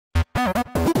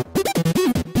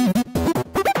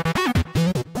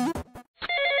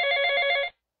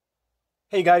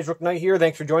Hey guys, Rook Knight here.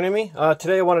 Thanks for joining me.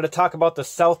 Today I wanted to talk about the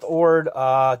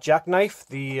SouthOrd Jackknife,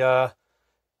 the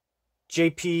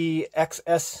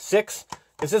JPXS6.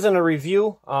 This isn't a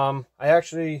review. I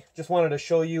actually just wanted to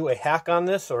show you a hack on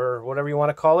this, or whatever you want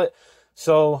to call it.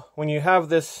 So when you have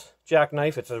this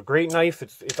jackknife, it's a great knife.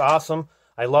 It's awesome.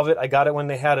 I love it. I got it when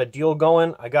they had a deal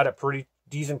going. I got it pretty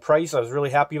decent price. I was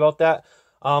really happy about that.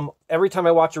 Every time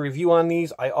I watch a review on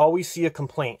these, I always see a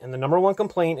complaint. And the number one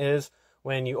complaint is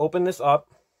when you open this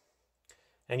up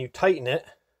and you tighten it,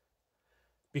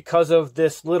 because of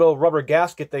this little rubber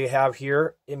gasket they have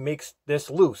here, it makes this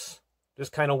loose. This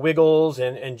kind of wiggles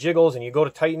and jiggles, and you go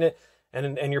to tighten it,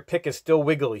 and your pick is still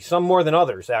wiggly. Some more than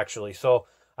others, actually. So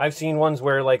I've seen ones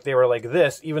where they were like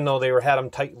this, even though they had them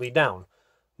tightly down.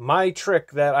 My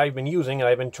trick that I've been using, and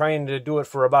I've been trying to do it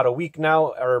for about a week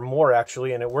now, or more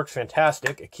actually, and it works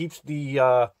fantastic. It keeps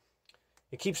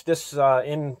this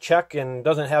in check and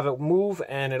doesn't have it move,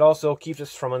 and it also keeps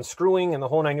us from unscrewing and the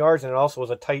whole 9 yards, and it also is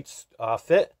a tight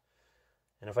fit.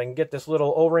 And if I can get this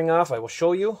little O-ring off, I will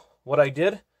show you. What I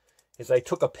did is I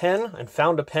took a pen and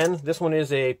found a pen. This one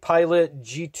is a Pilot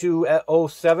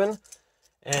G207,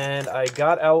 and I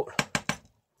got out,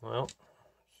 well,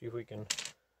 see if we can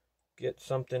get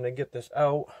something to get this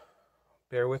out.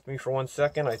 Bear with me for 1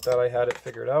 second. I thought I had it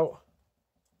figured out.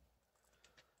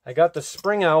 I got the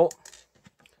spring out,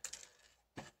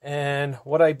 and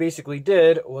what I basically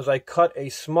did was I cut a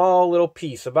small little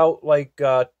piece, about like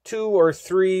 2 or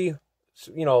 3,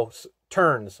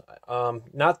 turns.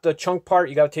 Not the chunk part.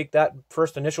 You got to take that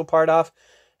first initial part off,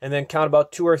 and then count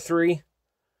about 2 or 3.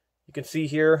 You can see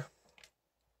here,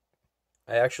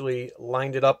 I actually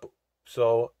lined it up.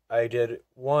 So I did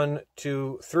 1,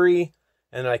 2, 3,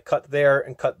 and I cut there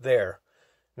and cut there.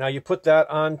 Now you put that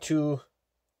onto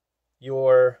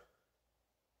your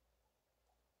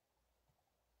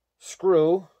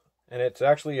screw, and it's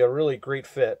actually a really great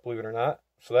fit, believe it or not.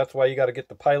 So that's why you got to get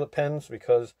the Pilot pens,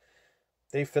 because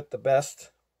they fit the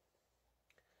best.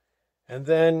 And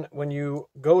then when you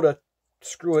go to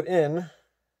screw it in,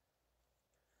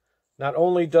 not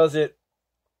only does it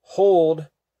hold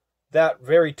that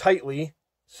very tightly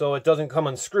so it doesn't come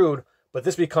unscrewed, but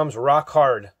this becomes rock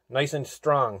hard, nice and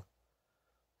strong.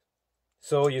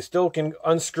 So you still can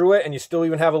unscrew it, and you still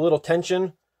even have a little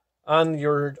tension on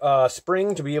your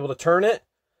spring to be able to turn it.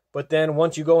 But then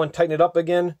once you go and tighten it up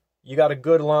again, you got a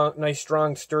good, long, nice,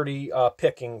 strong, sturdy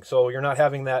picking. So you're not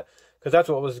having that, because that's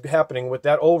what was happening with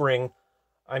that O-ring.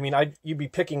 I mean, you'd be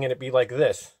picking and it'd be like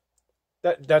this.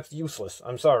 That's useless.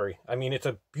 I'm sorry. I mean, it's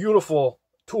a beautiful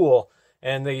tool,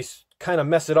 and they kind of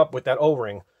mess it up with that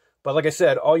O-ring. But like I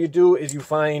said, all you do is you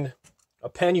find a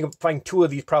pen. You can find 2 of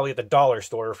these probably at the dollar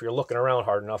store if you're looking around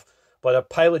hard enough. But a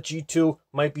Pilot G2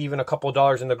 might be even a couple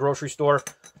dollars in the grocery store.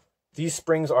 These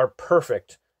springs are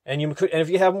perfect. And if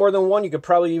you have more than one, you could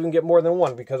probably even get more than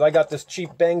one, because I got this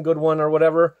cheap Bang Good one or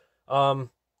whatever. And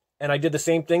I did the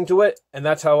same thing to it, and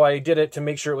that's how I did it to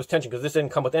make sure it was tension, because this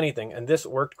didn't come with anything. And this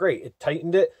worked great. It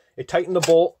tightened it. It tightened the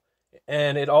bolt,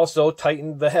 and it also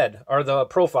tightened the head, or the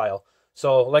profile.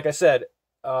 So like I said,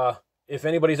 if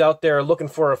anybody's out there looking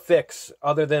for a fix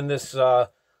other than this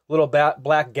little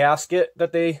black gasket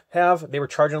that they have, they were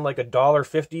charging like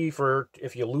 $1.50 for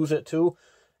if you lose it too.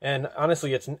 And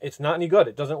honestly, it's not any good.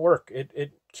 It doesn't work.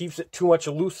 It keeps it too much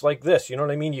loose like this. You know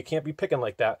what I mean? You can't be picking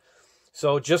like that.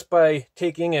 So just by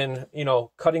taking and,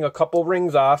 cutting a couple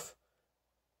rings off,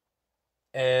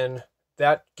 and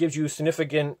that gives you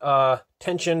significant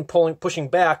tension pushing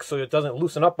back, so it doesn't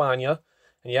loosen up on you.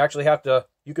 And you actually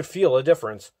you could feel a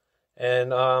difference.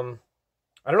 And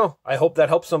I don't know. I hope that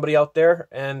helps somebody out there.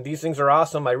 And these things are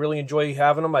awesome. I really enjoy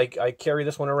having them. I carry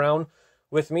this one around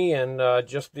with me, and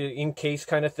just the in-case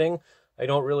kind of thing. I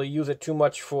don't really use it too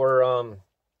much for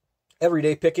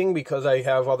everyday picking, because I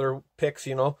have other picks,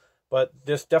 But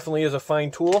this definitely is a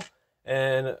fine tool.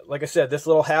 And like I said, this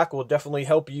little hack will definitely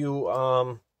help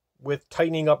you with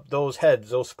tightening up those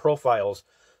heads, those profiles.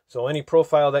 So any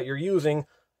profile that you're using,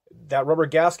 that rubber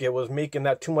gasket was making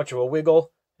that too much of a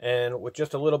wiggle. And with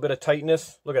just a little bit of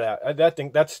tightness, look at that. That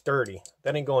thing, that's sturdy.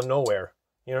 That ain't going nowhere.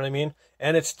 You know what I mean?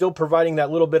 And it's still providing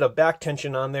that little bit of back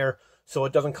tension on there, so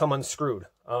it doesn't come unscrewed.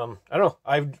 I don't know.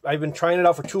 I've been trying it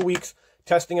out for 2 weeks,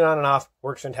 testing it on and off.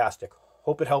 Works fantastic.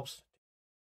 Hope it helps.